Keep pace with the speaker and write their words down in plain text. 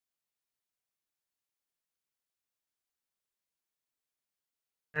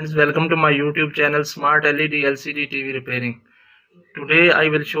Friends, welcome to my YouTube channel Smart LED LCD TV Repairing. Today I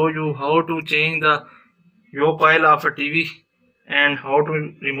will show you how to change the yoke coil of a TV and how to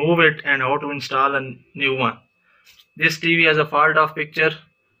remove it and how to install a new one. This TV has a fault of picture.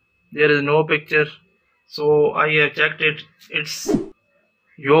 There is no picture. So I have checked it. Its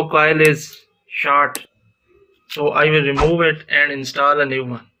yoke coil is short. So I will remove it and install a new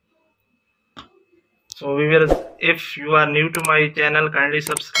one. So if you are new to my channel, kindly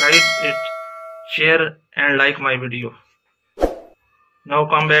subscribe it, share and like my video. Now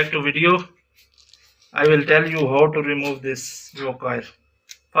come back to video. I will tell you how to remove this yoke coil.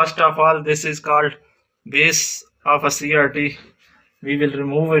 First of all, this is called base of a CRT. We will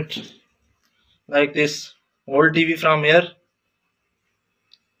remove it like this. Hold TV from here,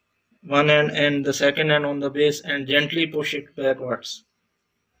 one end and the second end on the base, and gently push it backwards.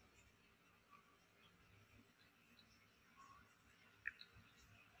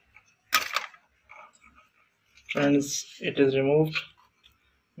 Friends, it is removed.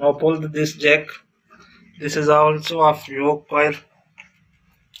 Now pull this jack. This is also of yoke coil.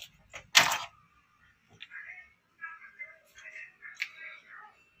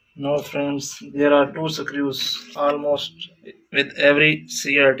 Now friends, there are two screws almost with every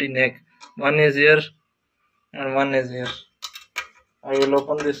CRT neck. One is here and one is here. I will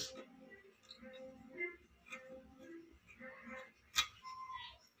open this.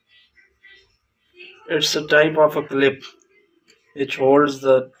 It's a type of a clip which holds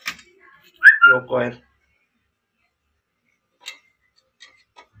the yoke coil.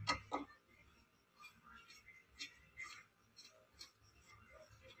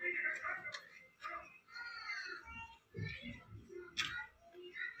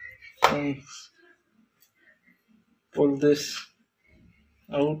 And pull this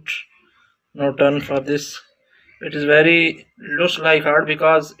out. Now turn for this. It is looks like hard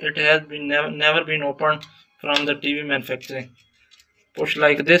because it has been never been opened from the TV manufacturing. Push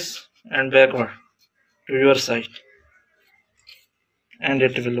like this and backward to your side, and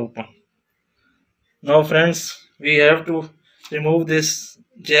it will open. Now friends, we have to remove this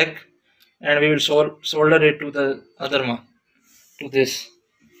jack and we will solder it to the other one, to this.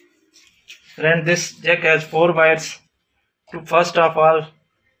 Friend, this jack has 4 wires. First of all,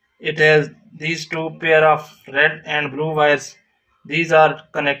 it has these two pair of red and blue wires. These are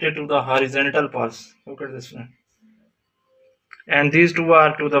connected to the horizontal poles. Look at this one. And these two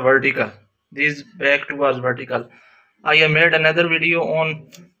are to the vertical. These back two are vertical. I have made another video on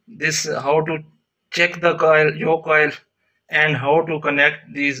this, how to check the yoke coil and how to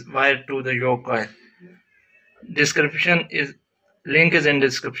connect these wires to the yoke coil. Link is in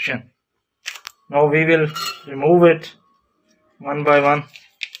description. Now we will remove it one by one.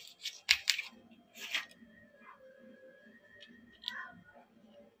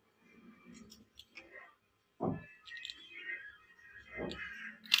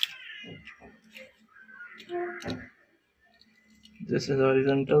 This is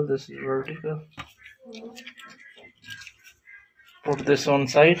horizontal, this is vertical. Put this on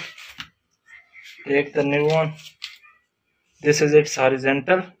side. Take the new one. This is its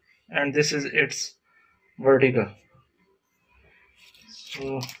horizontal and this is its vertical.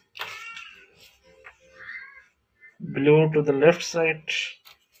 So blue to the left side.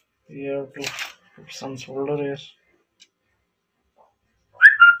 We have to put some solder here.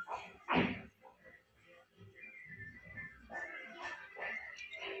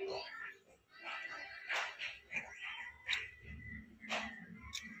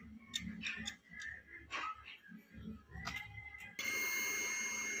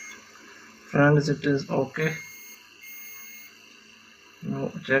 Friends, it is okay. Now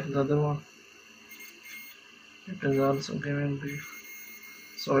check the other one. It is also giving brief.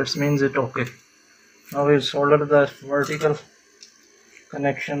 So it means it okay. Now we'll solder the vertical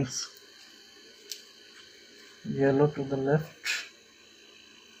connections. Yellow to the left.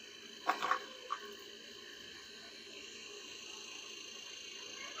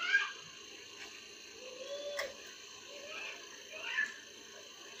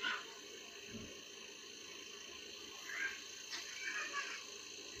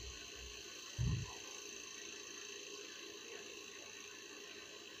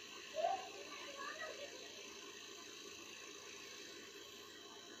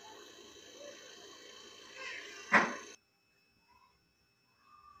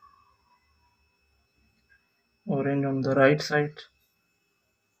 Orange on the right side.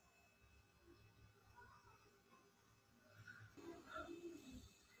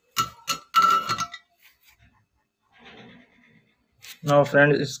 Now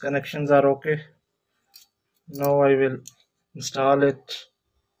friends, its connections are okay. Now I will install it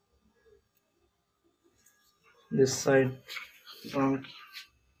this side front.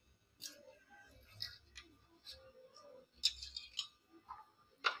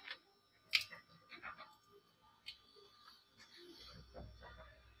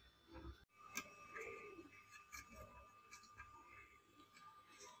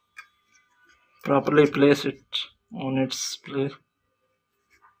 Properly place it on its place.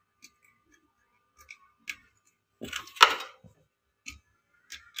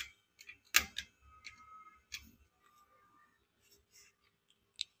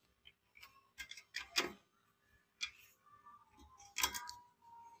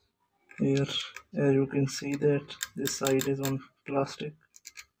 Here, as you can see that this side is on plastic.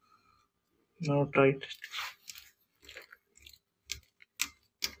 Now tight.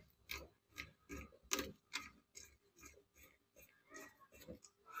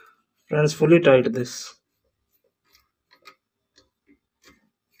 Friends, fully tight this.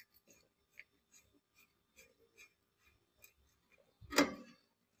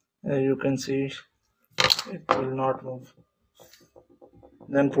 As you can see, it will not move.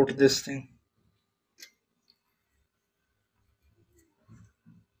 Then put this thing.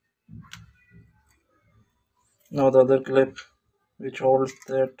 Now the other clip which holds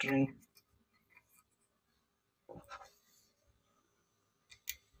that ring.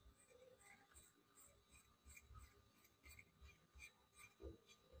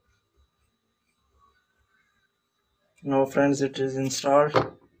 Now friends, it is installed.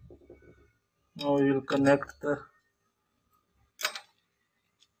 Now we will connect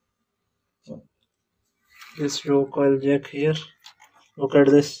this Yoke Coil jack here. Look at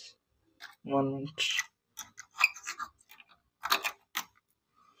this. 1 minute.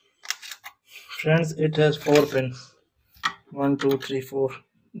 Friends, it has 4 pins. 1, 2, 3, 4.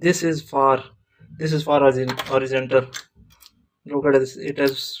 This is for horizontal. Look at this. It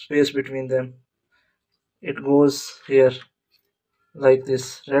has space between them. It goes here like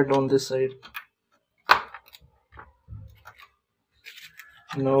this. Red on this side.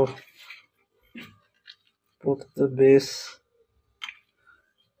 Now put the base.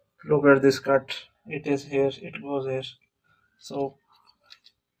 Look at this cut. It is here. It goes here. So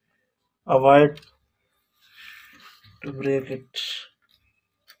avoid to break it.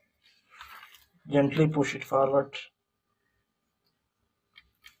 Gently push it forward.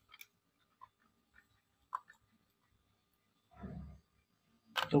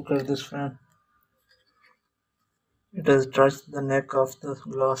 Look at this fan. It has touched the neck of the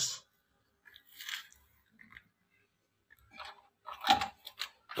glass.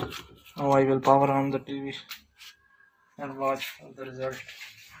 Now I will power on the TV and watch the result.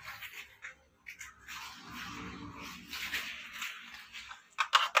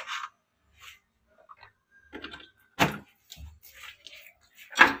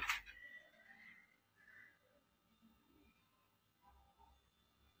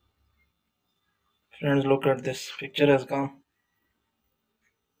 Friends, look at this. Picture has come.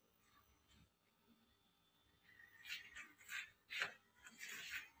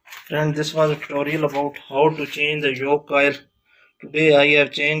 Friends, this was a tutorial about how to change the yoke coil. Today I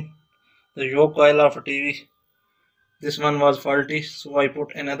have changed the yoke coil of a TV. This one was faulty, so I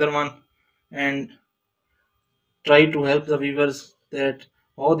put another one and try to help the viewers that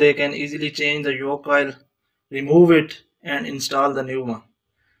how they can easily change the yoke coil, remove it and install the new one.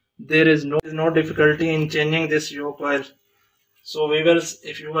 There is no difficulty in changing this yoke coil. So viewers,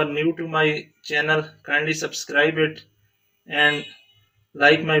 if you are new to my channel, kindly subscribe it and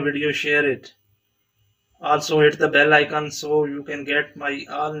like my video, share it. Also hit the bell icon so you can get my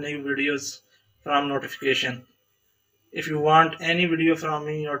all new videos from notification. If you want any video from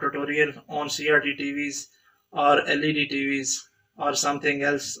me or tutorial on CRT TVs or LED TVs or something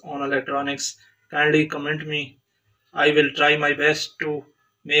else on electronics, kindly comment me. I will try my best to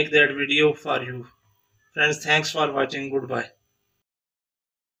make that video for you. Friends, thanks for watching. Goodbye.